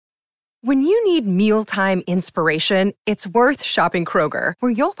When you need mealtime inspiration, it's worth shopping Kroger,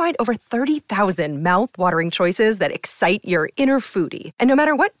 where you'll find over 30,000 mouth-watering choices that excite your inner foodie. And no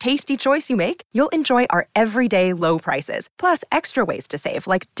matter what tasty choice you make, you'll enjoy our everyday low prices, plus extra ways to save,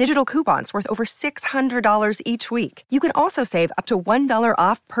 like digital coupons worth over $600 each week. You can also save up to $1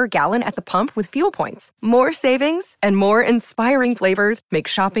 off per gallon at the pump with fuel points. More savings and more inspiring flavors make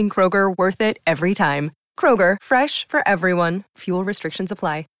shopping Kroger worth it every time. Kroger, fresh for everyone. Fuel restrictions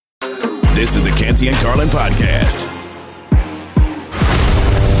apply. This is the Canty and Carlin podcast.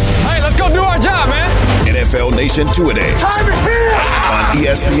 Hey, let's go do our job, man. NFL Nation Two-A-Days. Time is here! On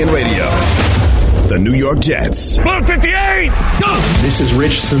ESPN Radio. The New York Jets. Blue 58, go! This is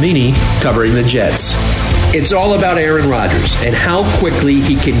Rich Savini covering the Jets. It's all about Aaron Rodgers and how quickly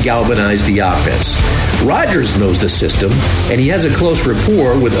he can galvanize the offense. Rodgers knows the system, and he has a close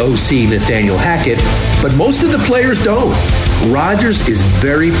rapport with OC Nathaniel Hackett, but most of the players don't. Rodgers is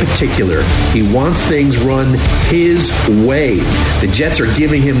very particular. He wants things run his way. The Jets are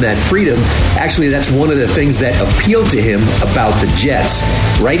giving him that freedom. Actually, that's one of the things that appealed to him about the Jets.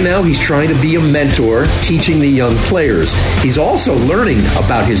 Right now, he's trying to be a mentor, teaching the young players. He's also learning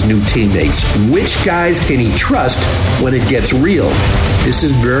about his new teammates. Which guys can he trust when it gets real? This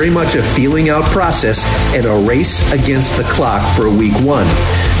is very much a feeling out process and a race against the clock for week one.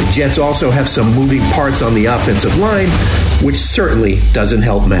 The Jets also have some moving parts on the offensive line, which certainly doesn't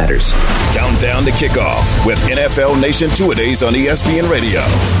help matters. Countdown to kickoff with NFL Nation Two-A-Days on ESPN Radio.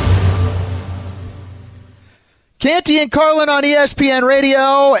 Canty and Carlin on ESPN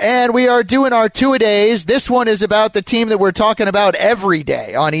Radio, and we are doing our Two-A-Days. This one is about the team that we're talking about every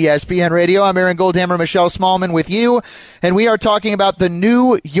day on ESPN Radio. I'm Aaron Goldhammer, Michelle Smallman with you, and we are talking about the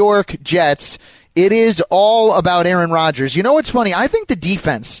New York Jets. It is all about Aaron Rodgers. You know what's funny? I think the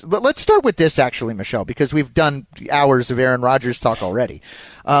defense, let's start with this actually, Michelle, because we've done hours of Aaron Rodgers talk already.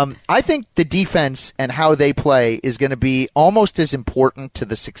 I think the defense and how they play is going to be almost as important to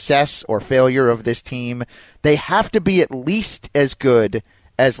the success or failure of this team. They have to be at least as good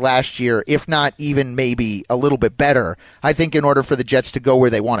as last year, if not even maybe a little bit better, I think, in order for the Jets to go where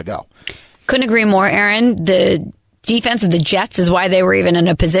they want to go. Couldn't agree more, Aaron. The defense of the Jets is why they were even in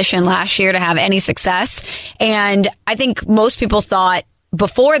a position last year to have any success. And I think most people thought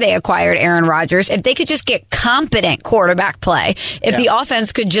before they acquired Aaron Rodgers, if they could just get competent quarterback play, if the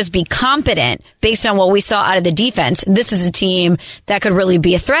offense could just be competent based on what we saw out of the defense, this is a team that could really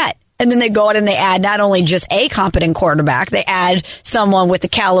be a threat. And then they go out and they add not only just a competent quarterback, they add someone with the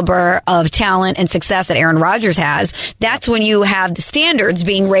caliber of talent and success that Aaron Rodgers has. That's when you have the standards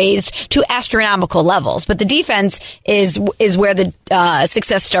being raised to astronomical levels. But the defense is where the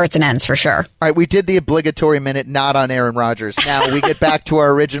success starts and ends for sure. All right, we did the obligatory minute not on Aaron Rodgers. Now we get back to our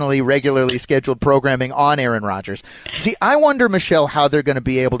originally regularly scheduled programming on Aaron Rodgers. See, I wonder, Michelle, how they're going to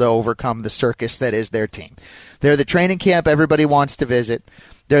be able to overcome the circus that is their team. They're the training camp everybody wants to visit.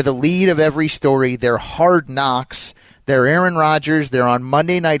 They're the lead of every story. They're Hard Knocks. They're Aaron Rodgers. They're on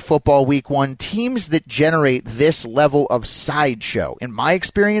Monday Night Football Week 1. Teams that generate this level of sideshow. In my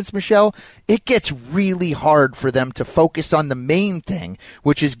experience, Michelle, it gets really hard for them to focus on the main thing,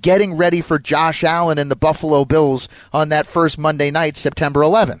 which is getting ready for Josh Allen and the Buffalo Bills on that first Monday night, September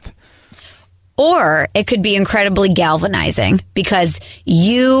 11th. Or it could be incredibly galvanizing because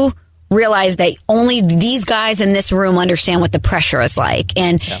you realize that only these guys in this room understand what the pressure is like.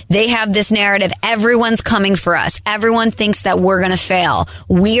 And they have this narrative. Everyone's coming for us. Everyone thinks that we're going to fail.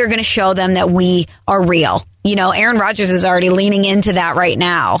 We are going to show them that we are real. You know, Aaron Rodgers is already leaning into that right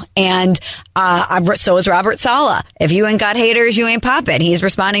now. And so is Robert Saleh. If you ain't got haters, you ain't popping. He's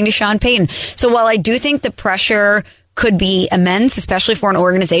responding to Sean Payton. So while I do think the pressure could be immense, especially for an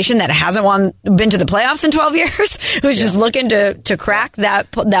organization that hasn't been to the playoffs in 12 years, who's just looking to crack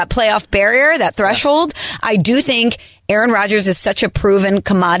that playoff barrier, that threshold. I do think Aaron Rodgers is such a proven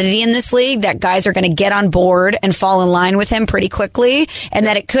commodity in this league that guys are going to get on board and fall in line with him pretty quickly, and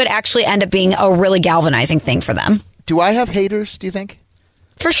that it could actually end up being a really galvanizing thing for them. Do I have haters, do you think?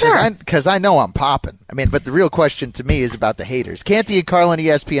 For sure. Because I know I'm popping. I mean, but the real question to me is about the haters. Canty and Carlin,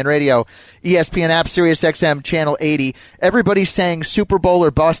 ESPN Radio, ESPN app, Sirius XM, Channel 80. Everybody's saying Super Bowl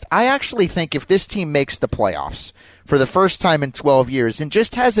or bust. I actually think if this team makes the playoffs for the first time in 12 years and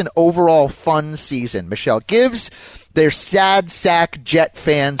just has an overall fun season, Michelle, gives their sad sack Jet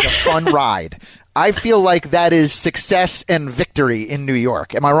fans a fun ride, I feel like that is success and victory in New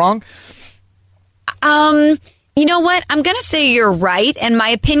York. Am I wrong? You know what? I'm going to say you're right, and my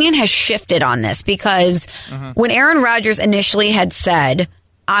opinion has shifted on this because when Aaron Rodgers initially had said,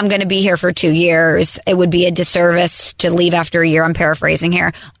 I'm going to be here for 2 years. It would be a disservice to leave after a year. I'm paraphrasing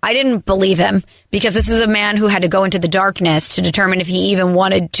here. I didn't believe him because this is a man who had to go into the darkness to determine if he even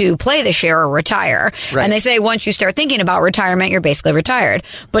wanted to play this year or retire. Right. And they say once you start thinking about retirement, you're basically retired.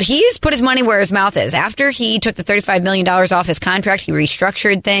 But he's put his money where his mouth is. After he took the $35 million off his contract, he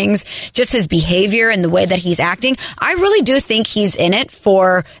restructured things, just his behavior and the way that he's acting. I really do think he's in it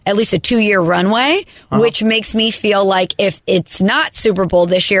for at least a 2-year runway, which makes me feel like if it's not Super Bowl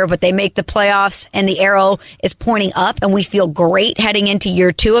this year, but they make the playoffs and the arrow is pointing up and we feel great heading into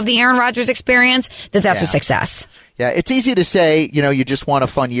year 2 of the Aaron Rodgers experience, that's a success. Yeah, it's easy to say, you just want a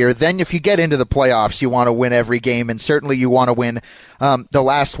fun year. Then if you get into the playoffs, you want to win every game, and certainly you want to win the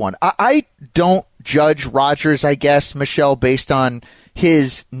last one. I don't judge Rodgers, I guess, Michelle, based on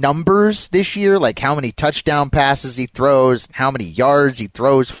his numbers this year, like how many touchdown passes he throws, how many yards he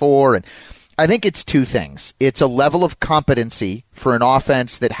throws for, and I think it's 2 things. It's a level of competency for an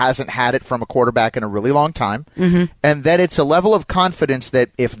offense that hasn't had it from a quarterback in a really long time. Mm-hmm. And then it's a level of confidence that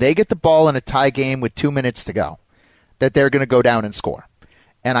if they get the ball in a tie game with 2 minutes to go, that they're going to go down and score.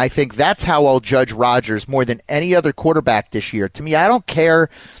 And I think that's how I'll judge Rodgers more than any other quarterback this year. To me, I don't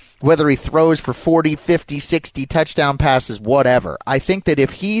care whether he throws for 40, 50, 60 touchdown passes, whatever. I think that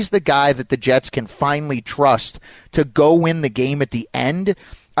if he's the guy that the Jets can finally trust to go win the game at the end,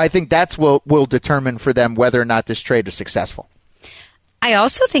 I think that's what will determine for them whether or not this trade is successful. I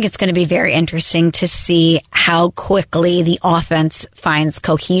also think it's going to be very interesting to see how quickly the offense finds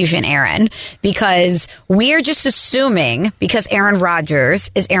cohesion, Aaron, because we are just assuming, because Aaron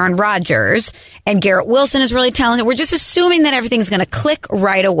Rodgers is Aaron Rodgers and Garrett Wilson is really talented, we're just assuming that everything's going to click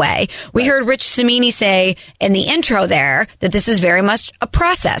right away. We heard Rich Cimini say in the intro there that this is very much a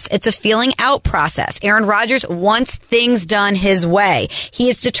process. It's a feeling out process. Aaron Rodgers wants things done his way. He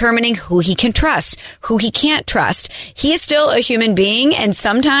is determining who he can trust, who he can't trust. He is still a human being. And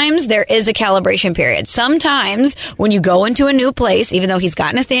sometimes there is a calibration period. Sometimes when you go into a new place, even though he's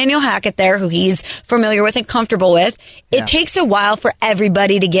got Nathaniel Hackett there, who he's familiar with and comfortable with, it takes a while for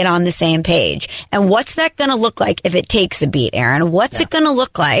everybody to get on the same page. And what's that going to look like if it takes a beat, Aaron? What's it going to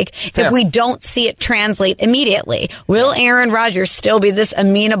look like if we don't see it translate immediately? Will Aaron Rodgers still be this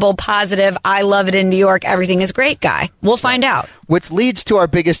amenable, positive, I love it in New York, everything is great guy? We'll find out. Which leads to our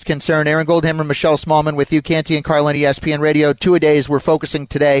biggest concern. Aaron Goldhammer, Michelle Smallman with you, Canty and Carlin, ESPN Radio. 2-a-days. We're focusing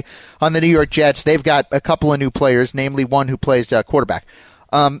today on the New York Jets. They've got a couple of new players, namely one who plays quarterback.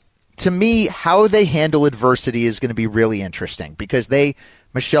 To me, how they handle adversity is going to be really interesting because they,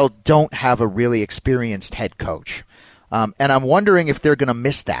 Michelle, don't have a really experienced head coach. And I'm wondering if they're going to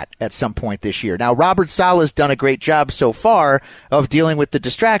miss that at some point this year. Now, Robert Saleh's done a great job so far of dealing with the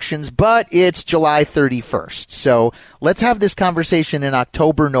distractions, but it's July 31st. So let's have this conversation in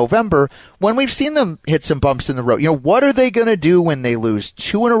October, November, when we've seen them hit some bumps in the road. What are they going to do when they lose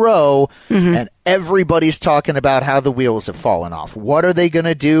 2 in a row and everybody's talking about how the wheels have fallen off? What are they going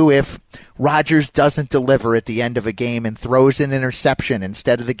to do if Rodgers doesn't deliver at the end of a game and throws an interception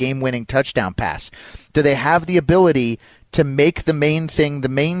instead of the game-winning touchdown pass? Do they have the ability to make the main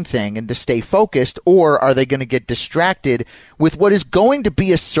thing and to stay focused, or are they going to get distracted with what is going to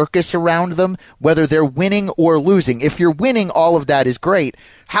be a circus around them, whether they're winning or losing? If you're winning, all of that is great.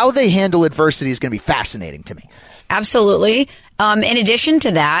 How they handle adversity is going to be fascinating to me. Absolutely. In addition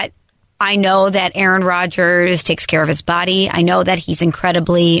to that, I know that Aaron Rodgers takes care of his body. I know that he's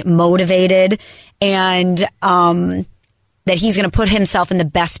incredibly motivated and that he's going to put himself in the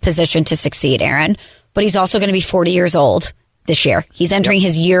best position to succeed, Aaron. But he's also going to be 40 years old this year. He's entering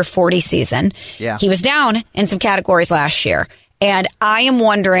his year 40 season. Yeah. He was down in some categories last year. And I am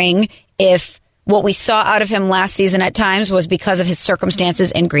wondering if what we saw out of him last season at times was because of his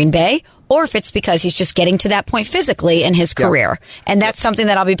circumstances in Green Bay, or if it's because he's just getting to that point physically in his career. And that's something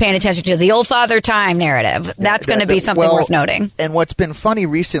that I'll be paying attention to. The old father time narrative. That's going to be something worth noting. And what's been funny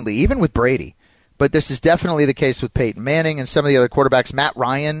recently, even with Brady, but this is definitely the case with Peyton Manning and some of the other quarterbacks, Matt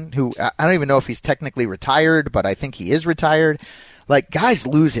Ryan, who I don't even know if he's technically retired, but I think he is retired. Like, guys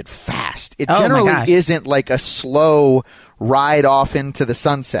lose it fast. It generally isn't like a slow ride off into the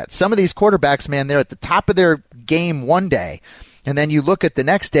sunset. Some of these quarterbacks, man, they're at the top of their game one day, and then you look at the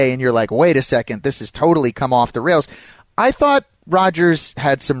next day and you're like, wait a second, this has totally come off the rails. I thought Rodgers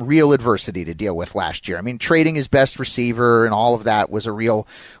had some real adversity to deal with last year. I mean, trading his best receiver and all of that was a real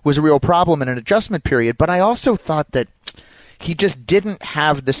problem in an adjustment period, but I also thought that he just didn't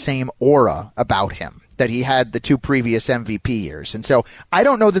have the same aura about him that he had the 2 previous MVP years. And so I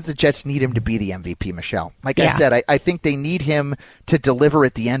don't know that the Jets need him to be the MVP, Michelle. Like I said, I think they need him to deliver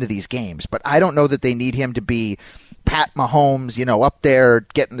at the end of these games, but I don't know that they need him to be Pat Mahomes, up there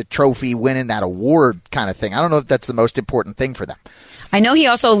getting the trophy, winning that award kind of thing. I don't know if that's the most important thing for them. I know he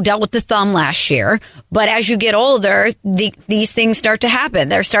also dealt with the thumb last year, but as you get older, these things start to happen.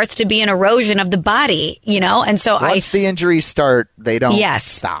 There starts to be an erosion of the body, and so once the injuries start, they don't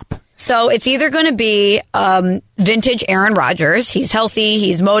stop. So it's either going to be vintage Aaron Rodgers. He's healthy.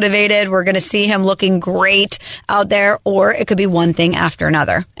 He's motivated. We're going to see him looking great out there. Or it could be one thing after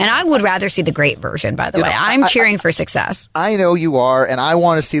another. And I would rather see the great version, by the way. I'm cheering for success. I know you are, and I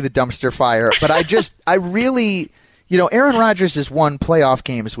want to see the dumpster fire. But I really, Aaron Rodgers has won playoff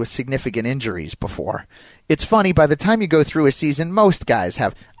games with significant injuries before. It's funny, by the time you go through a season, most guys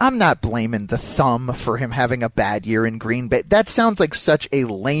have. I'm not blaming the thumb for him having a bad year in Green Bay. That sounds like such a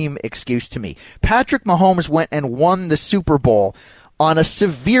lame excuse to me. Patrick Mahomes went and won the Super Bowl on a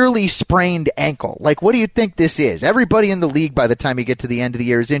severely sprained ankle. Like, what do you think this is? Everybody in the league by the time you get to the end of the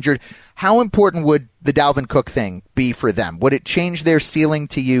year is injured. How important would the Dalvin Cook thing be for them? Would it change their ceiling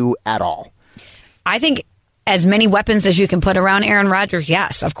to you at all? I think as many weapons as you can put around Aaron Rodgers,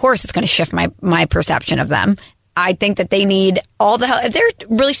 yes, of course it's going to shift my perception of them. I think that they need all the help. If they're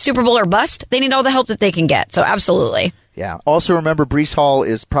really Super Bowl or bust, they need all the help that they can get. So absolutely. Yeah. Also remember, Breece Hall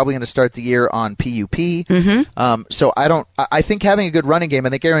is probably going to start the year on PUP. So I think having a good running game, I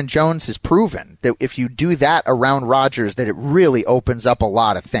think Aaron Jones has proven that if you do that around Rodgers, that it really opens up a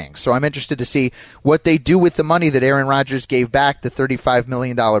lot of things. So I'm interested to see what they do with the money that Aaron Rodgers gave back, the $35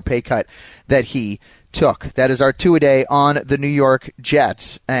 million pay cut that he took. That is our two-a-day on the New York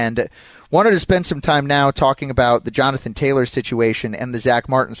Jets. And wanted to spend some time now talking about the Jonathan Taylor situation and the Zach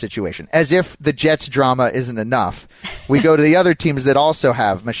Martin situation. As if the Jets drama isn't enough, we go to the other teams that also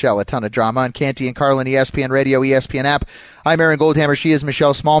have, Michelle, a ton of drama on Canty and Carlin, ESPN Radio, ESPN app. I'm Aaron Goldhammer. She is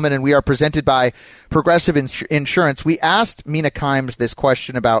Michelle Smallman, and we are presented by Progressive Insurance. We asked Mina Kimes this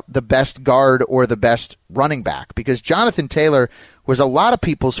question about the best guard or the best running back, because Jonathan Taylor was a lot of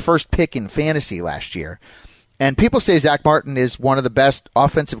people's first pick in fantasy last year. And people say Zach Martin is one of the best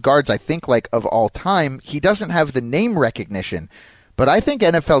offensive guards, I think, of all time. He doesn't have the name recognition, but I think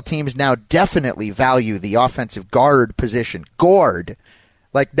NFL teams now definitely value the offensive guard position. Guard.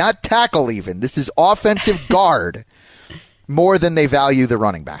 Not tackle even. This is offensive guard more than they value the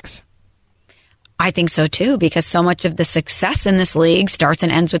running backs. I think so, too, because so much of the success in this league starts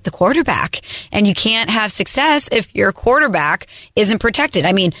and ends with the quarterback. And you can't have success if your quarterback isn't protected.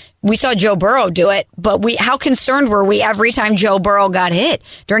 I mean, we saw Joe Burrow do it, but how concerned were we every time Joe Burrow got hit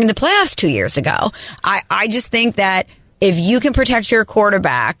during the playoffs 2 years ago? I just think that if you can protect your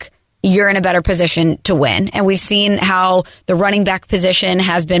quarterback, you're in a better position to win. And we've seen how the running back position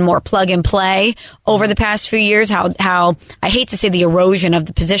has been more plug and play over the past few years, how I hate to say the erosion of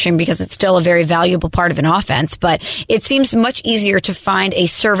the position because it's still a very valuable part of an offense, but it seems much easier to find a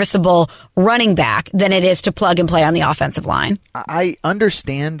serviceable running back than it is to plug and play on the offensive line. I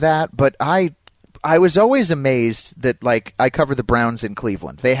understand that, but I was always amazed that, I cover the Browns in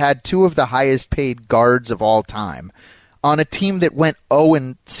Cleveland. They had two of the highest paid guards of all time on a team that went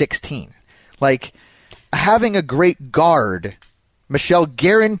 0-16. Having a great guard, Michelle,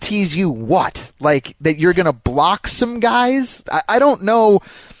 guarantees you what? That you're going to block some guys? I don't know.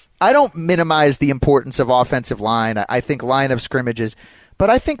 I don't minimize the importance of offensive line. I think line of scrimmages. But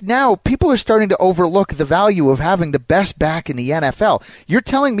I think now people are starting to overlook the value of having the best back in the NFL. You're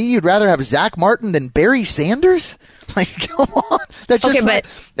telling me you'd rather have Zach Martin than Barry Sanders? Come on. That's just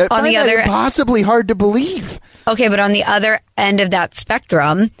on the other impossibly hard to believe. Okay, but on the other end of that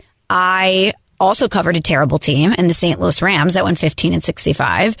spectrum, I also covered a terrible team in the St. Louis Rams that went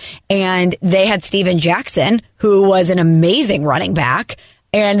 15-65, and they had Steven Jackson, who was an amazing running back,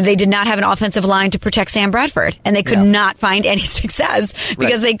 and they did not have an offensive line to protect Sam Bradford, and they could not find any success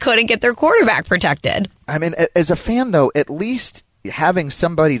because they couldn't get their quarterback protected. I mean, as a fan, though, at least having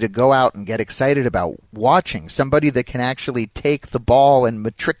somebody to go out and get excited about watching, somebody that can actually take the ball and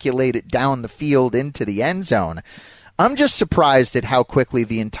matriculate it down the field into the end zone. I'm just surprised at how quickly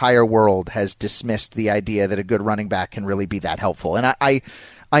the entire world has dismissed the idea that a good running back can really be that helpful. And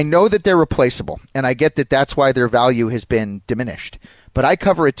I know that they're replaceable, and I get that that's why their value has been diminished. But I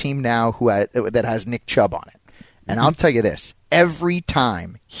cover a team now that has Nick Chubb on it. And I'll tell you this, every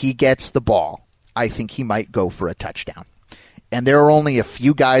time he gets the ball, I think he might go for a touchdown. And there are only a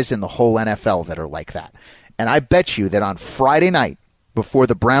few guys in the whole NFL that are like that. And I bet you that on Friday night, before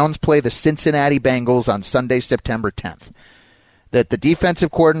the Browns play the Cincinnati Bengals on Sunday, September 10th, that the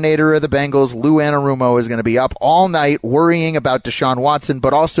defensive coordinator of the Bengals, Lou Anarumo, is going to be up all night worrying about Deshaun Watson,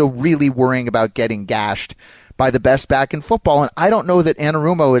 but also really worrying about getting gashed by the best back in football. And I don't know that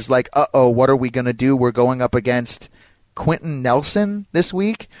Anarumo is like, what are we going to do? We're going up against Quentin Nelson this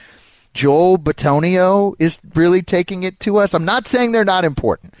week. Joel Bitonio is really taking it to us. I'm not saying they're not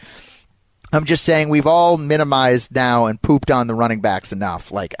important. I'm just saying we've all minimized now and pooped on the running backs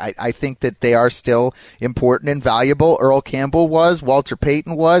enough. Like, I think that they are still important and valuable. Earl Campbell was, Walter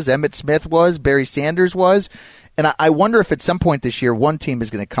Payton was, Emmitt Smith was, Barry Sanders was. And I wonder if at some point this year one team is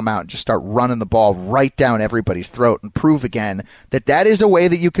going to come out and just start running the ball right down everybody's throat and prove again that is a way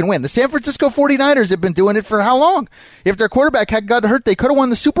that you can win. The San Francisco 49ers have been doing it for how long? If their quarterback hadn't gotten hurt, they could have won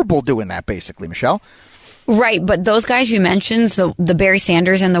the Super Bowl doing that, basically, Michelle. Right, but those guys you mentioned, the Barry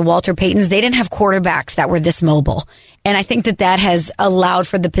Sanders and the Walter Paytons, they didn't have quarterbacks that were this mobile. And I think that has allowed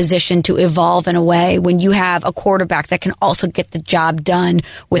for the position to evolve in a way when you have a quarterback that can also get the job done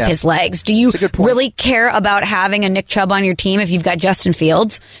with his legs. Do you really care about having a Nick Chubb on your team if you've got Justin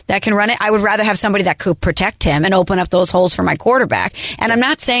Fields that can run it? I would rather have somebody that could protect him and open up those holes for my quarterback. And I'm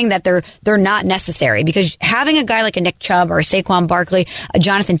not saying that they're not necessary, because having a guy like a Nick Chubb or a Saquon Barkley, a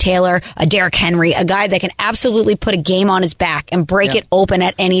Jonathan Taylor, a Derrick Henry, a guy that can absolutely put a game on his back and break it open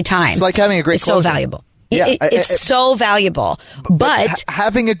at any time. It's like having a great closer. So valuable. Yeah, it's so valuable. But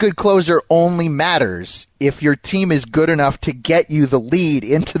having a good closer only matters if your team is good enough to get you the lead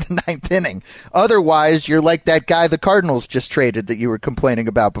into the ninth inning. Otherwise, you're like that guy the Cardinals just traded that you were complaining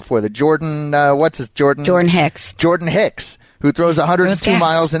about before. The Jordan Hicks. Jordan Hicks, who throws 102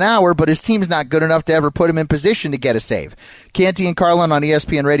 miles an hour, but his team's not good enough to ever put him in position to get a save. Canty and Carlin on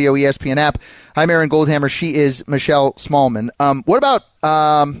ESPN Radio, ESPN app. I'm Aaron Goldhammer. She is Michelle Smallman. What about...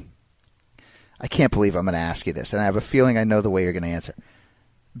 I can't believe I'm going to ask you this, and I have a feeling I know the way you're going to answer.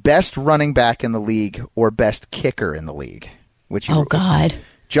 Best running back in the league or best kicker in the league? God.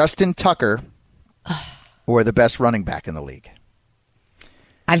 Justin Tucker or the best running back in the league?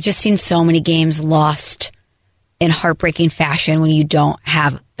 I've just seen so many games lost in heartbreaking fashion when you don't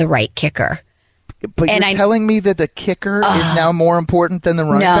have the right kicker. But you're telling me that the kicker is now more important than the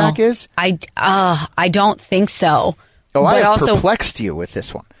running back is? I don't think so. Oh, I have perplexed you with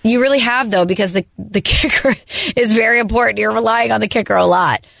this one. You really have, though, because the kicker is very important. You're relying on the kicker a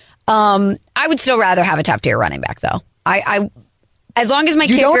lot. I would still rather have a top-tier running back, though. As long as my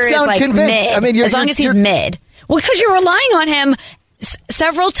kicker is like convinced. mid. As long as he's mid. Well, because you're relying on him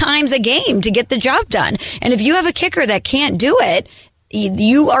several times a game to get the job done. And if you have a kicker that can't do it,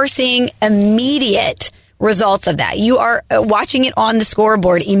 you are seeing immediate results of that. You are watching it on the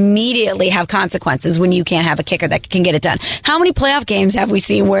scoreboard immediately have consequences when you can't have a kicker that can get it done. How many playoff games have we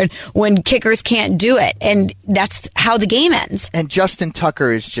seen when kickers can't do it? And that's how the game ends. And Justin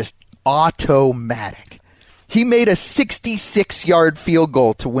Tucker is just automatic. He made a 66-yard field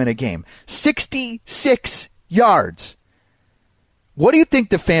goal to win a game. 66 yards. What do you think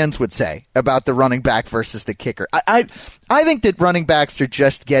the fans would say about the running back versus the kicker? I think that running backs are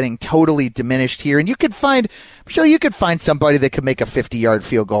just getting totally diminished here. And you could find somebody that could make a 50-yard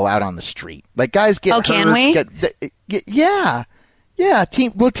field goal out on the street. Like, guys get hurt. Can we? Yeah.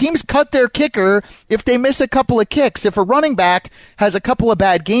 Teams cut their kicker if they miss a couple of kicks. If a running back has a couple of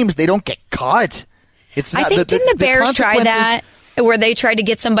bad games, they don't get cut. It's not, I think didn't the Bears try that, where they tried to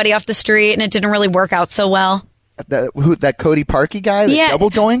get somebody off the street and it didn't really work out so well? That Cody Parkey guy that double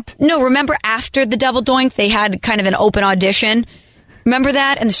doinked? No, remember after the double doink, they had kind of an open audition. Remember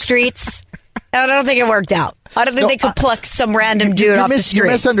that in the streets? I don't think it worked out. I don't think they could pluck some random dude off the street. You're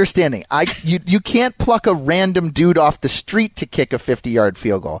misunderstanding. You can't pluck a random dude off the street to kick a 50-yard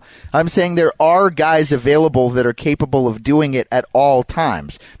field goal. I'm saying there are guys available that are capable of doing it at all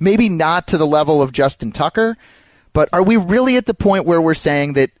times. Maybe not to the level of Justin Tucker, but are we really at the point where we're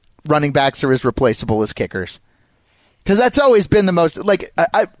saying that running backs are as replaceable as kickers? Because that's always been the most, like,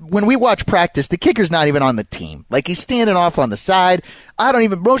 when we watch practice, the kicker's not even on the team. Like, he's standing off on the side.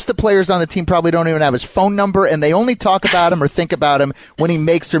 Most of the players on the team probably don't even have his phone number, and they only talk about him or think about him when he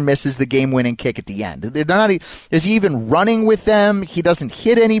makes or misses the game-winning kick at the end. Is he even running with them? He doesn't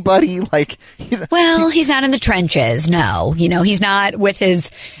hit anybody. He's not in the trenches. No, he's not with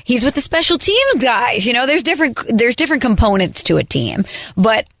he's with the special teams guys. There's different components to a team,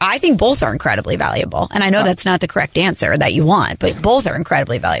 but I think both are incredibly valuable. And I know that's not the correct answer that you want, but both are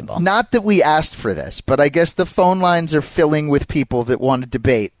incredibly valuable. Not that we asked for this, but I guess the phone lines are filling with people that want to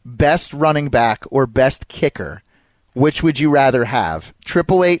debate best running back or best kicker. Which would you rather have?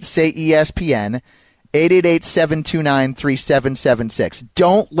 888-SAY-ESPN, 888-729-3776.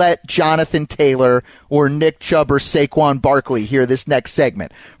 Don't let Jonathan Taylor or Nick Chubb or Saquon Barkley hear this next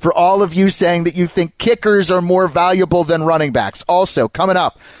segment. For all of you saying that you think kickers are more valuable than running backs. Also, coming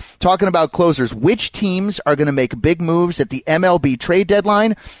up, talking about closers, which teams are going to make big moves at the MLB trade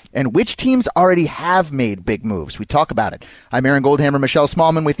deadline and which teams already have made big moves. We talk about it. I'm Aaron Goldhammer, Michelle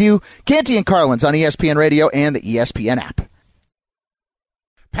Smallman with you. Canty and Carlin's on ESPN Radio and the ESPN app.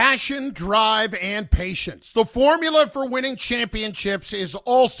 Passion, drive, and patience. The formula for winning championships is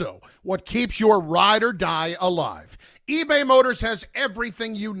also what keeps your ride or die alive. eBay Motors has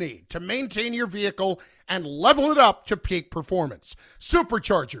everything you need to maintain your vehicle and level it up to peak performance.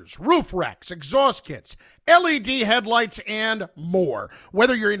 Superchargers, roof racks, exhaust kits, LED headlights, and more.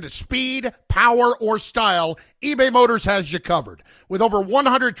 Whether you're into speed, power, or style, eBay Motors has you covered. With over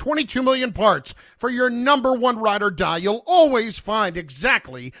 122 million parts for your number one ride or die, you'll always find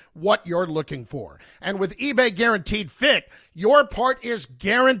exactly what you're looking for. And with eBay Guaranteed Fit, your part is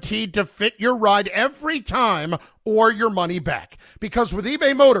guaranteed to fit your ride every time or your money back. Because with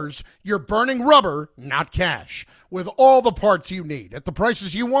eBay Motors, you're burning rubber, not cash. With all the parts you need at the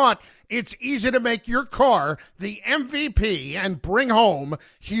prices you want, it's easy to make your car the MVP and bring home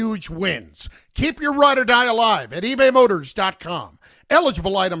huge wins. Keep your ride or die alive at ebaymotors.com.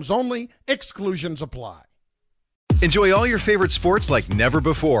 Eligible items only. Exclusions apply. Enjoy all your favorite sports like never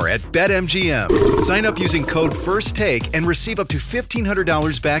before at BetMGM. Sign up using code FIRSTTAKE and receive up to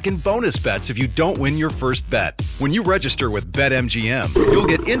 $1,500 back in bonus bets if you don't win your first bet. When you register with BetMGM, you'll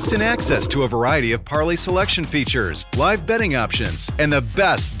get instant access to a variety of parlay selection features, live betting options, and the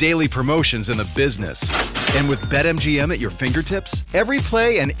best daily promotions in the business. And with BetMGM at your fingertips, every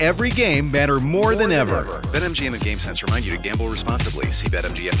play and every game matter more than ever. BetMGM and GameSense remind you to gamble responsibly. See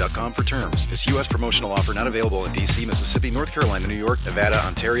BetMGM.com for terms. This U.S. promotional offer not available in D.C., Mississippi, North Carolina, New York, Nevada,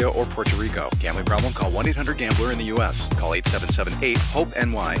 Ontario, or Puerto Rico. Gambling problem? Call 1-800-GAMBLER in the U.S. Call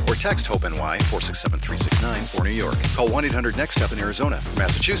 877-8-HOPE-NY or text HOPE-NY 467-369 for New York. Call 1-800-NEXT-STEP in Arizona. For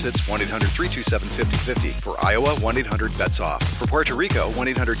Massachusetts, 1-800-327-5050. For Iowa, 1-800-BETS-OFF. For Puerto Rico,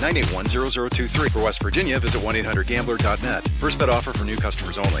 1-800-981-0023. For West Virginia, visit 1-800-GAMBLER.net. First bet offer for new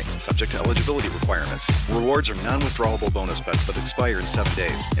customers only. Subject to eligibility requirements. Rewards are non-withdrawable bonus bets that expire in 7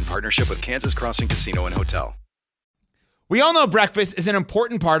 days. In partnership with Kansas Crossing Casino and Hotel. We all know breakfast is an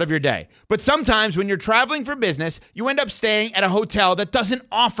important part of your day, but sometimes when you're traveling for business, you end up staying at a hotel that doesn't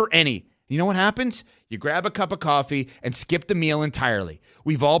offer any. You know what happens? You grab a cup of coffee and skip the meal entirely.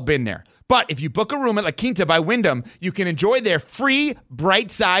 We've all been there. But if you book a room at La Quinta by Wyndham, you can enjoy their free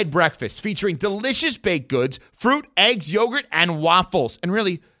Bright Side breakfast featuring delicious baked goods, fruit, eggs, yogurt, and waffles. And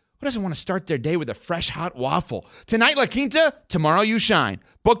really, who doesn't want to start their day with a fresh hot waffle? Tonight, La Quinta, tomorrow you shine.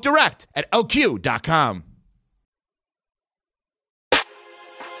 Book direct at LQ.com.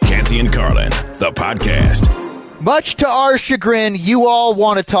 Canty and Carlin, the podcast. Much to our chagrin, you all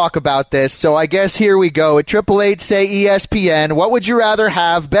want to talk about this, so I guess here we go. At 888-SAY-ESPN, what would you rather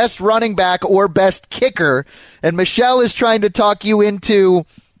have, best running back or best kicker? And Michelle is trying to talk you into...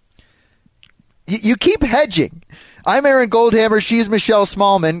 You keep hedging. I'm Aaron Goldhammer. She's Michelle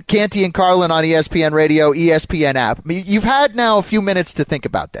Smallman. Canty and Carlin on ESPN Radio, ESPN app. You've had now a few minutes to think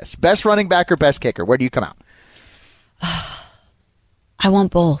about this. Best running back or best kicker? Where do you come out? I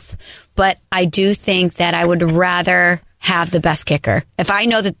want both, but I do think that I would rather have the best kicker. If I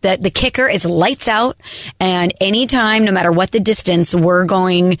know that the kicker is lights out and anytime, no matter what the distance, we're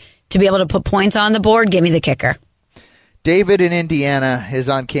going to be able to put points on the board, give me the kicker. David in Indiana is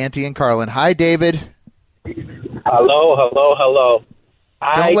on Canty and Carlin. Hi, David. Hello.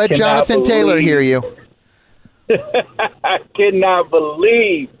 Don't let Jonathan Taylor hear you. I cannot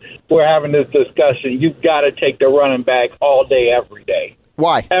believe we're having this discussion. You've got to take the running back all day, every day.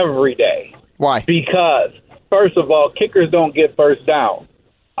 Why? Every day. Why? Because, first of all, kickers don't get first down.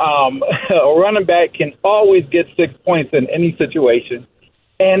 A running back can always get 6 points in any situation.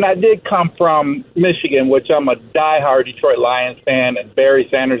 And I did come from Michigan, which I'm a diehard Detroit Lions fan, and Barry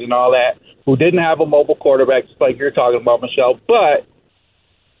Sanders and all that, who didn't have a mobile quarterback, just like you're talking about, Michelle. But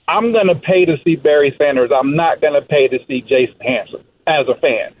I'm going to pay to see Barry Sanders. I'm not going to pay to see Jason Hanson as a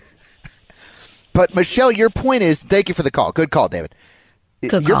fan. But, Michelle, your point is, thank you for the call. Good call, David.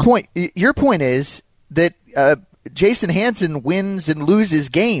 Good call. Your point is that Jason Hanson wins and loses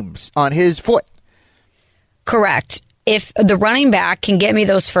games on his foot. Correct. If the running back can get me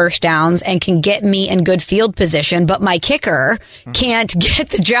those first downs and can get me in good field position, but my kicker can't get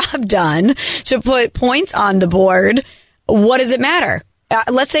the job done to put points on the board, what does it matter?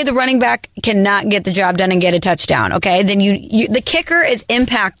 Let's say the running back cannot get the job done and get a touchdown. Okay, then the kicker is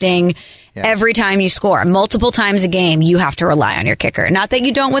impacting every time you score. Multiple times a game, you have to rely on your kicker. Not that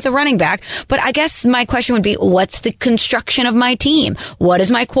you don't with a running back, but I guess my question would be, what's the construction of my team? What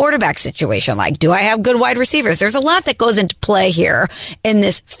is my quarterback situation like? Do I have good wide receivers? There's a lot that goes into play here in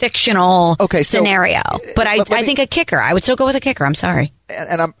this fictional scenario. But I think a kicker. I would still go with a kicker. I'm sorry.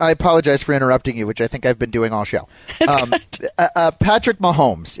 And I apologize for interrupting you, which I think I've been doing all show. Patrick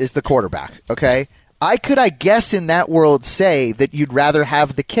Mahomes is the quarterback, okay? I could, I guess, in that world say that you'd rather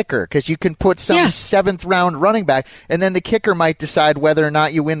have the kicker because you can put some seventh-round running back, and then the kicker might decide whether or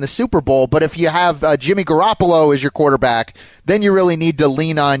not you win the Super Bowl. But if you have Jimmy Garoppolo as your quarterback, then you really need to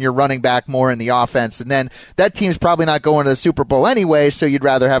lean on your running back more in the offense. And then that team's probably not going to the Super Bowl anyway, so you'd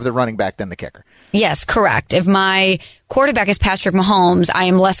rather have the running back than the kicker. Yes, correct. If my quarterback is Patrick Mahomes, I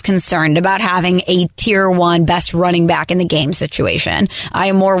am less concerned about having a tier 1 best running back in the game situation. I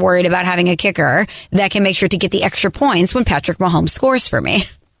am more worried about having a kicker that can make sure to get the extra points when Patrick Mahomes scores for me.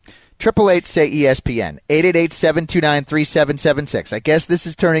 888-SAY-ESPN, 888-729-3776. I guess this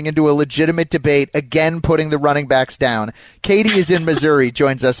is turning into a legitimate debate, again putting the running backs down. Katie is in Missouri,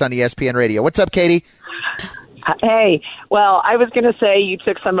 joins us on ESPN Radio. What's up, Katie? Hey, well, I was going to say you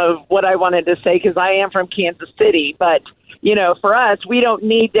took some of what I wanted to say because I am from Kansas City. But, for us, we don't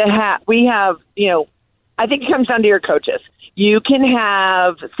need to have – I think it comes down to your coaches. You can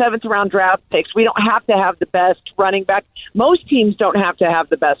have seventh-round draft picks. We don't have to have the best running back. Most teams don't have to have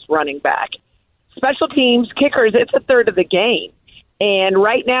the best running back. Special teams, kickers, it's a third of the game. And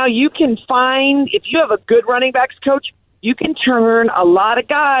right now you can find – if you have a good running backs coach, you can turn a lot of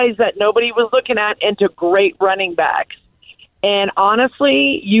guys that nobody was looking at into great running backs. And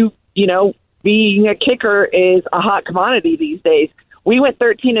honestly, being a kicker is a hot commodity these days. We went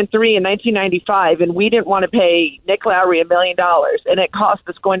 13-3 in 1995, and we didn't want to pay Nick Lowry $1 million, and it cost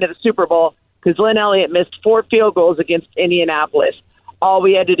us going to the Super Bowl because Lynn Elliott missed 4 field goals against Indianapolis. All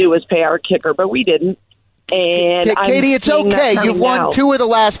we had to do was pay our kicker, but we didn't. And Katie, it's okay. You've won 2 of the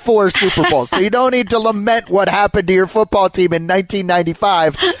last 4 Super Bowls, so you don't need to lament what happened to your football team in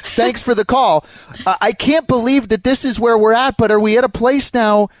 1995. Thanks for the call. I can't believe that this is where we're at, but are we at a place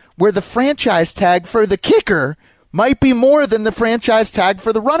now where the franchise tag for the kicker might be more than the franchise tag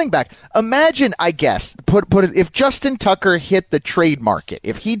for the running back? Imagine, I guess, put it, if Justin Tucker hit the trade market,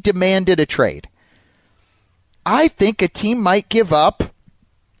 if he demanded a trade, I think a team might give up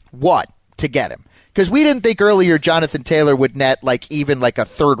what to get him? Because we didn't think earlier Jonathan Taylor would net even a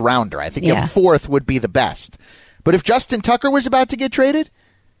third rounder. I think a fourth would be the best. But if Justin Tucker was about to get traded,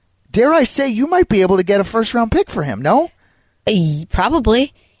 dare I say you might be able to get a first-round pick for him, no?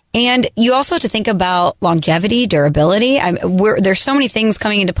 Probably. And you also have to think about longevity, durability. There's so many things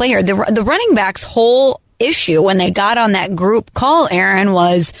coming into play here. The running back's whole issue when they got on that group call, Aaron,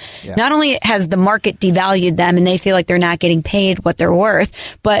 was not only has the market devalued them and they feel like they're not getting paid what they're worth,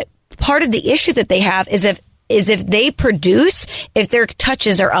 but part of the issue that they have is if they produce, if their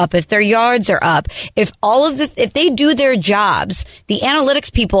touches are up, if their yards are up, if they do their jobs, the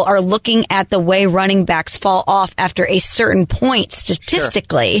analytics people are looking at the way running backs fall off after a certain point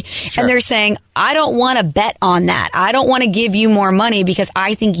statistically. Sure. And they're saying, I don't want to bet on that. I don't want to give you more money because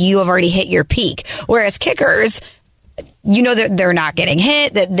I think you have already hit your peak. Whereas kickers, they're not getting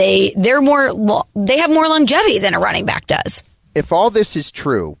hit, that they have more longevity than a running back does. If all this is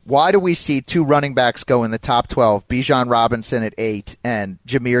true, why do we see 2 running backs go in the top 12, Bijan Robinson at 8 and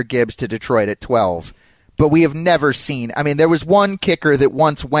Jahmyr Gibbs to Detroit at 12? But we have never seen, there was one kicker that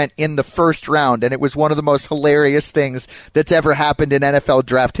once went in the first round, and it was one of the most hilarious things that's ever happened in NFL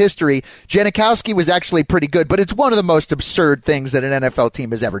draft history. Janikowski was actually pretty good, but it's one of the most absurd things that an NFL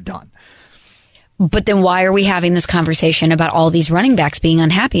team has ever done. But then why are we having this conversation about all these running backs being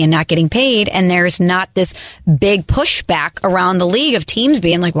unhappy and not getting paid? And there's not this big pushback around the league of teams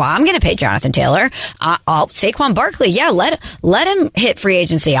being like, well, I'm going to pay Jonathan Taylor. I'll Saquon Barkley. Yeah, let him hit free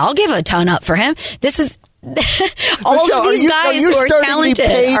agency. I'll give a ton up for him. This is all Michelle, of these guys who are talented.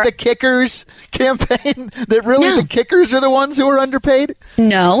 Pay the kickers campaign that really the kickers are the ones who are underpaid?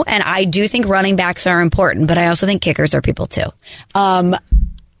 No, and I do think running backs are important, but I also think kickers are people too.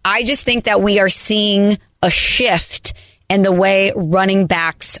 I just think that we are seeing a shift in the way running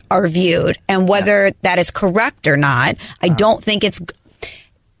backs are viewed, and whether that is correct or not, I don't think it's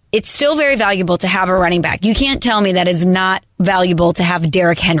still very valuable to have a running back. You can't tell me that it's not valuable to have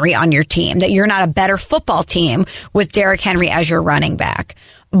Derrick Henry on your team, that you're not a better football team with Derrick Henry as your running back.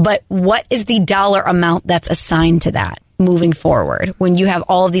 But what is the dollar amount that's assigned to that moving forward when you have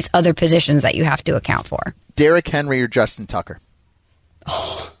all of these other positions that you have to account for? Derrick Henry or Justin Tucker?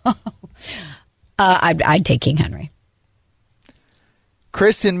 I'd take King Henry.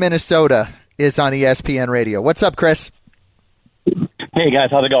 Chris in Minnesota is on ESPN Radio. What's up, Chris? Hey,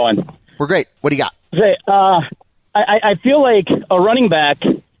 guys. How's it going? We're great. What do you got? Hey, I feel like a running back,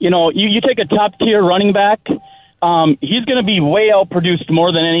 you take a top-tier running back, he's going to be way outproduced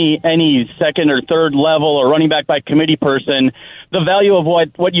more than any second or third level or running back by committee person, the value of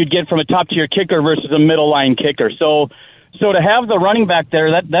what you'd get from a top-tier kicker versus a middle-line kicker. So to have the running back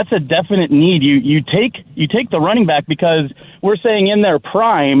there, that's a definite need. You take the running back because we're saying in their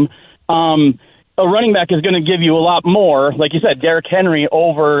prime, a a running back is going to give you a lot more, like you said, Derrick Henry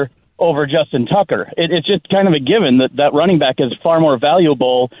over Justin Tucker. It's just kind of a given that running back is far more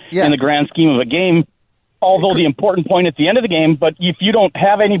valuable in the grand scheme of a game, although the important point at the end of the game. But if you don't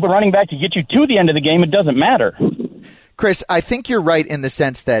have any running back to get you to the end of the game, it doesn't matter. Chris, I think you're right in the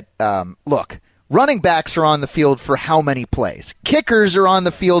sense that, look, running backs are on the field for how many plays? Kickers are on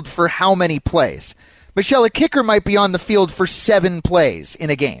the field for how many plays? Michelle, a kicker might be on the field for 7 plays in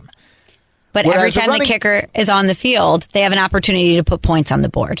a game. But every time the kicker is on the field, they have an opportunity to put points on the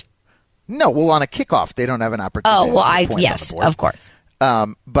board. No, well, on a kickoff, they don't have an opportunity. Oh, well, yes, of course.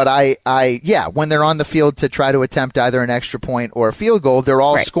 But when they're on the field to try to attempt either an extra point or a field goal, they're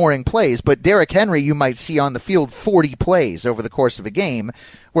all scoring plays. But Derrick Henry, you might see on the field 40 plays over the course of a game,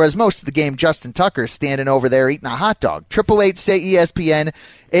 whereas most of the game, Justin Tucker is standing over there eating a hot dog. 888-SAY-ESPN,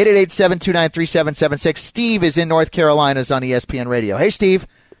 888-729-3776. Steve is in North Carolina, is on ESPN Radio. Hey, Steve.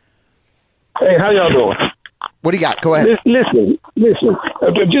 Hey, how y'all doing? What do you got? Go ahead. Listen.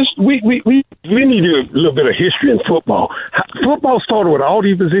 Just we need a little bit of history in football. Football started with all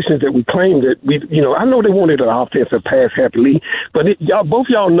these positions that we claimed that I know they wanted an offensive pass happy league, but both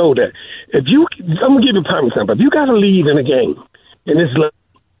y'all know that I'm gonna give you a prime example. If you got a lead in a game,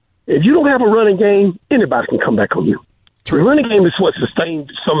 if you don't have a running game, anybody can come back on you. True. The running game is what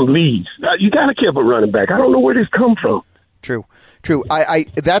sustained some leads. You got to keep a running back. I don't know where this come from. True. I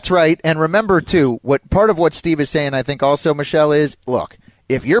that's right. And remember, too, part of what Steve is saying, I think also, Michelle, is, look,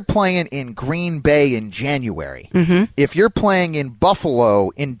 if you're playing in Green Bay in January, if you're playing in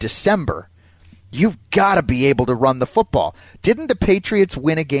Buffalo in December, you've got to be able to run the football. Didn't the Patriots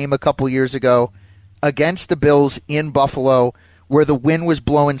win a game a couple years ago against the Bills in Buffalo where the wind was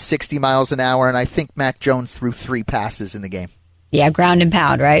blowing 60 miles an hour, and I think Mac Jones threw 3 passes in the game? Yeah, ground and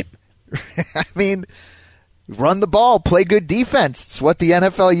pound, right? I mean, run the ball, play good defense. It's what the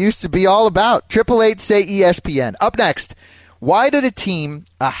NFL used to be all about. 888-SAY-ESPN. Up next, why did a team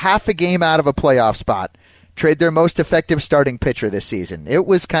a half a game out of a playoff spot trade their most effective starting pitcher this season? It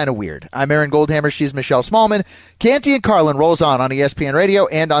was kind of weird. I'm Aaron Goldhammer. She's Michelle Smallman. Canty and Carlin rolls on ESPN Radio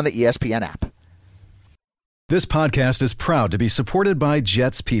and on the ESPN app. This podcast is proud to be supported by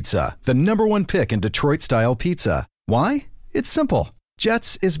Jets Pizza, the #1 pick in Detroit-style pizza. Why? It's simple.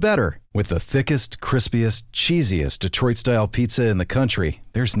 Jets is better. With the thickest, crispiest, cheesiest Detroit-style pizza in the country,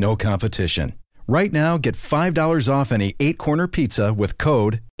 there's no competition. Right now, get $5 off any 8-corner pizza with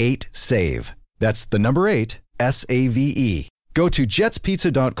code 8SAVE. That's the number 8, S-A-V-E. Go to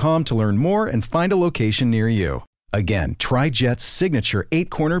jetspizza.com to learn more and find a location near you. Again, try Jet's signature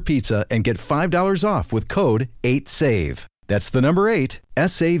 8-corner pizza and get $5 off with code 8SAVE. That's the number 8,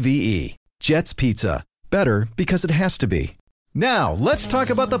 S-A-V-E. Jet's Pizza. Better because it has to be. Now, let's talk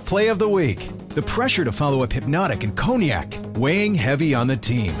about the play of the week. The pressure to follow up Hypnotic and Cognac, weighing heavy on the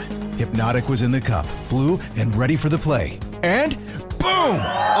team. Hypnotic was in the cup, blue, and ready for the play. And boom!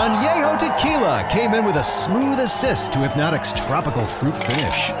 Añejo Tequila came in with a smooth assist to Hypnotic's tropical fruit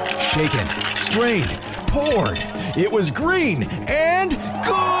finish. Shaken, strained, poured. It was green and good!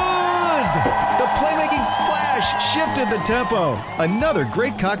 The playmaking splash shifted the tempo. Another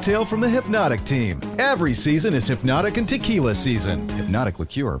great cocktail from the Hypnotic team. Every season is Hypnotic and Tequila season. Hypnotic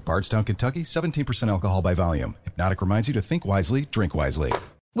Liqueur, Bardstown, Kentucky, 17% alcohol by volume. Hypnotic reminds you to think wisely, drink wisely.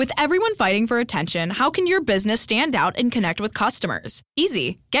 With everyone fighting for attention, how can your business stand out and connect with customers?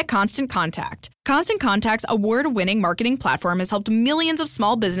 Easy. Get Constant Contact. Constant Contact's award-winning marketing platform has helped millions of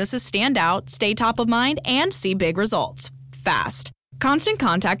small businesses stand out, stay top of mind, and see big results fast. Constant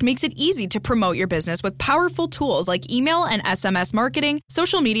Contact makes it easy to promote your business with powerful tools like email and SMS marketing,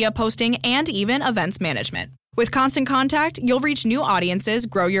 social media posting, and even events management. With Constant Contact, you'll reach new audiences,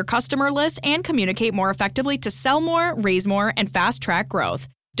 grow your customer list, and communicate more effectively to sell more, raise more, and fast-track growth.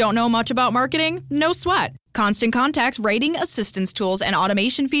 Don't know much about marketing? No sweat. Constant Contact's writing assistance tools and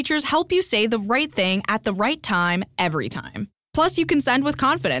automation features help you say the right thing at the right time, every time. Plus, you can send with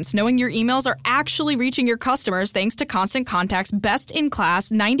confidence, knowing your emails are actually reaching your customers thanks to Constant Contact's best-in-class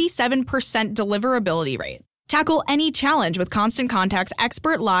 97% deliverability rate. Tackle any challenge with Constant Contact's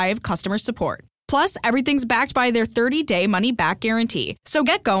expert live customer support. Plus, everything's backed by their 30-day money-back guarantee. So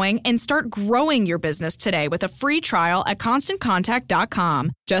get going and start growing your business today with a free trial at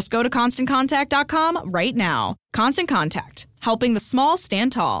ConstantContact.com. Just go to ConstantContact.com right now. Constant Contact, helping the small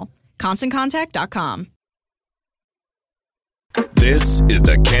stand tall. ConstantContact.com. This is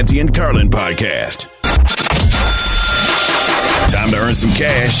the Canty and Carlin podcast. Time to earn some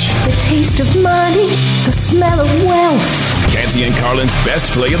cash. The taste of money, the smell of wealth. Canty and Carlin's best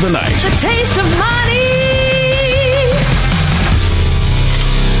play of the night. The taste of money.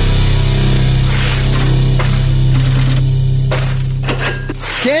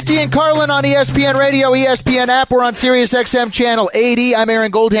 Canty and Carlin on ESPN Radio, ESPN app. We're on Sirius XM Channel 80. I'm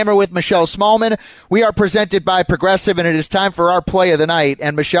Aaron Goldhammer with Michelle Smallman. We are presented by Progressive, and it is time for our play of the night.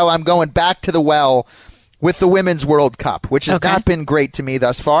 And, Michelle, I'm going back to the well with the Women's World Cup, which has not been great to me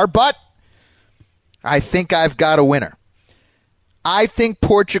thus far, but I think I've got a winner. I think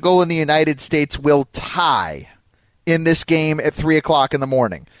Portugal and the United States will tie in this game at 3 o'clock in the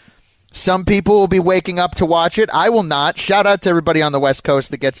morning. Some people will be waking up to watch it. I will not. Shout out to everybody on the West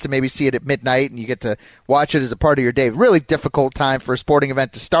Coast that gets to maybe see it at midnight and you get to watch it as a part of your day. Really difficult time for a sporting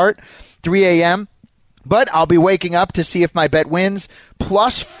event to start, 3 a.m. But I'll be waking up to see if my bet wins.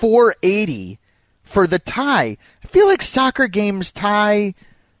 Plus 480 for the tie. I feel like soccer games tie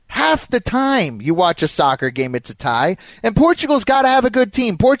half the time you watch a soccer game, it's a tie. And Portugal's got to have a good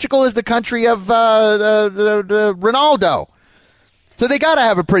team. Portugal is the country of Ronaldo. So they got to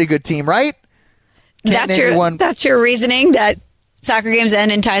have a pretty good team, right? That's your reasoning, that soccer games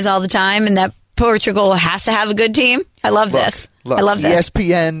end in ties all the time and that Portugal has to have a good team? I love this. I love this.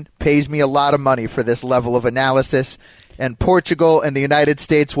 ESPN pays me a lot of money for this level of analysis, and Portugal and the United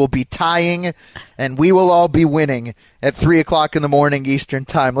States will be tying, and we will all be winning at 3 o'clock in the morning Eastern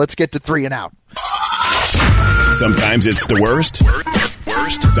time. Let's get to 3 and out. Sometimes it's the worst.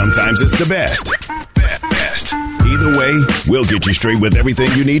 Sometimes it's the best. Either way, we'll get you straight with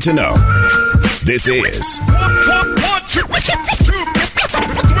everything you need to know. This is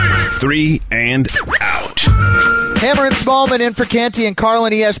 3 and Out. Hammer and Smallman in for Canty and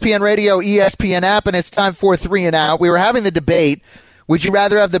Carlin, ESPN Radio, ESPN app, and it's time for 3 and Out. We were having the debate, would you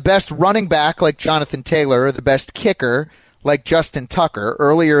rather have the best running back like Jonathan Taylor or the best kicker like Justin Tucker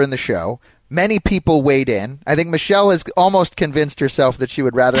earlier in the show? Many people weighed in. I think Michelle has almost convinced herself that she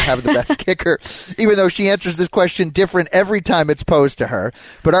would rather have the best kicker, even though she answers this question different every time it's posed to her.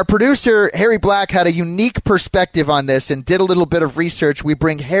 But our producer, Harry Black, had a unique perspective on this and did a little bit of research. We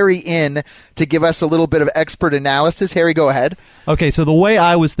bring Harry in to give us a little bit of expert analysis. Harry, go ahead. Okay, so the way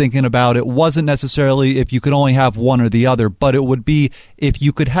I was thinking about it wasn't necessarily if you could only have one or the other, but it would be if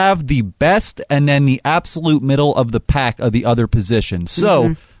you could have the best and then the absolute middle of the pack of the other position.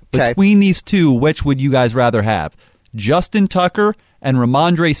 So between these two, which would you guys rather have? Justin Tucker and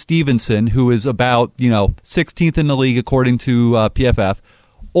Ramondre Stevenson, who is about 16th in the league according to PFF,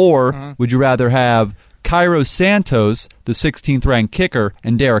 or would you rather have Cairo Santos, the 16th ranked kicker,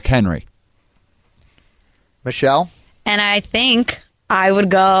 and Derrick Henry? Michelle? And I think I would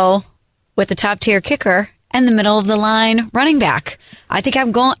go with the top tier kicker and the middle of the line running back. I think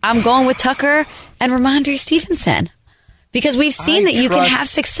I'm going with Tucker and Ramondre Stevenson. Because we've seen that you can have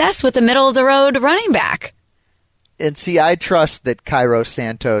success with the middle-of-the-road running back. And see, I trust that Cairo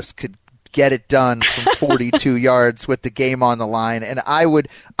Santos could get it done from 42 yards with the game on the line. And I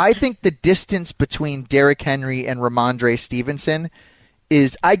think the distance between Derrick Henry and Ramondre Stevenson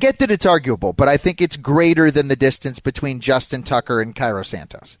is, I get that it's arguable, but I think it's greater than the distance between Justin Tucker and Cairo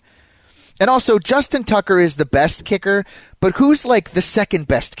Santos. And also, Justin Tucker is the best kicker, but who's like the second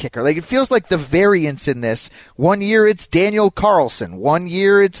best kicker? Like, it feels like the variance in this. 1 year it's Daniel Carlson. 1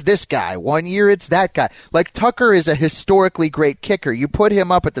 year it's this guy. 1 year it's that guy. Like, Tucker is a historically great kicker. You put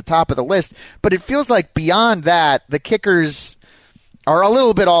him up at the top of the list, but it feels like beyond that, the kickers are a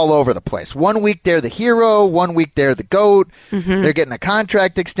little bit all over the place. 1 week they're the hero. 1 week they're the GOAT. They're getting a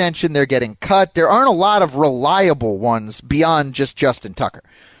contract extension. They're getting cut. There aren't a lot of reliable ones beyond just Justin Tucker.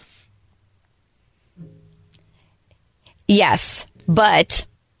 Yes, but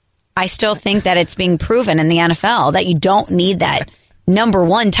I still think that it's being proven in the NFL that you don't need that number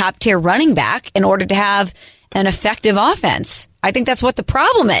one top tier running back in order to have an effective offense. I think that's what the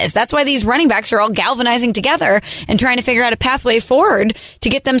problem is. That's why these running backs are all galvanizing together and trying to figure out a pathway forward to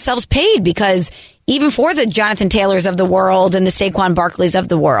get themselves paid, because even for the Jonathan Taylors of the world and the Saquon Barkleys of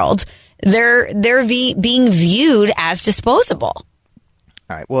the world, they're being viewed as disposable.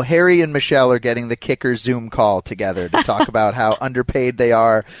 All right. Well, Harry and Michelle are getting the kicker Zoom call together to talk about how underpaid they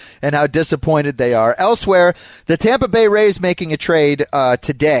are and how disappointed they are. Elsewhere, the Tampa Bay Rays making a trade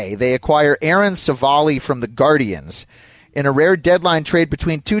today. They acquire Aaron Savali from the Guardians in a rare deadline trade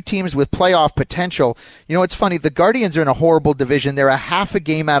between two teams with playoff potential. You know, it's funny. The Guardians are in a horrible division. They're a half a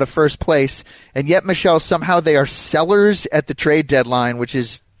game out of first place, and yet, Michelle, somehow they are sellers at the trade deadline, which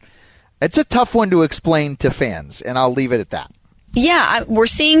is, it's a tough one to explain to fans, and I'll leave it at that. Yeah, we're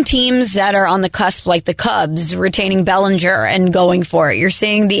seeing teams that are on the cusp, like the Cubs retaining Bellinger and going for it. You're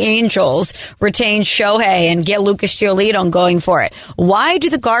seeing the Angels retain Shohei and get Lucas Giolito and going for it. Why do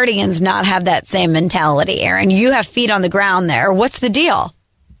the Guardians not have that same mentality, Aaron? You have feet on the ground there. What's the deal?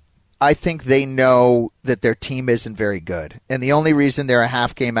 I think they know that their team isn't very good. And the only reason they're a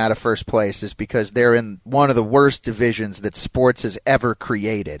half game out of first place is because they're in one of the worst divisions that sports has ever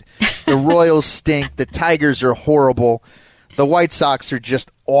created. The Royals stink. The Tigers are horrible. The White Sox are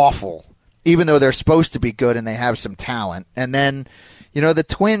just awful, even though they're supposed to be good and they have some talent. And then, the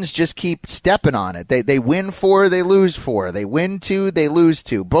Twins just keep stepping on it. They win 4, they lose 4. They win 2, they lose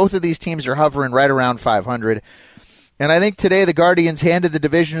 2. Both of these teams are hovering right around 500. And I think today the Guardians handed the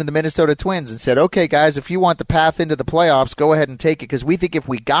division to the Minnesota Twins and said, okay, guys, if you want the path into the playoffs, go ahead and take it, because we think if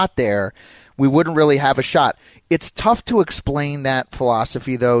we got there, we wouldn't really have a shot. It's tough to explain that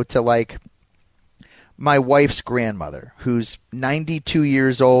philosophy, though, to, like, my wife's grandmother, who's 92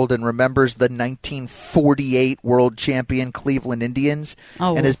 years old and remembers the 1948 world champion Cleveland Indians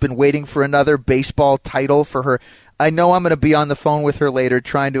and has been waiting for another baseball title for her. I know I'm going to be on the phone with her later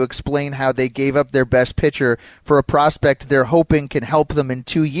trying to explain how they gave up their best pitcher for a prospect they're hoping can help them in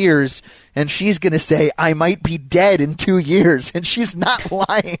 2 years. And she's going to say, I might be dead in 2 years. And she's not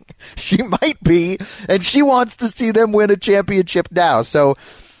lying. She might be. And she wants to see them win a championship now. So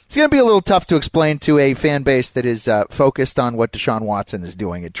it's going to be a little tough to explain to a fan base that is focused on what Deshaun Watson is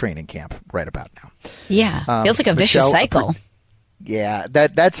doing at training camp right about now. Yeah. Feels like a vicious cycle. Yeah,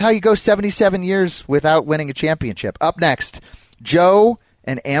 that's how you go 77 years without winning a championship. Up next, Joe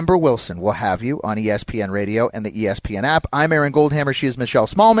and Amber Wilson will have you on ESPN Radio and the ESPN app. I'm Aaron Goldhammer. She is Michelle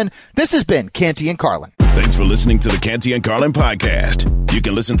Smallman. This has been Canty and Carlin. Thanks for listening to the Canty and Carlin podcast. You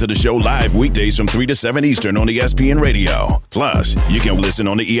can listen to the show live weekdays from 3 to 7 Eastern on ESPN Radio. Plus, you can listen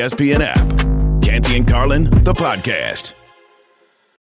on the ESPN app. Canty and Carlin, the podcast.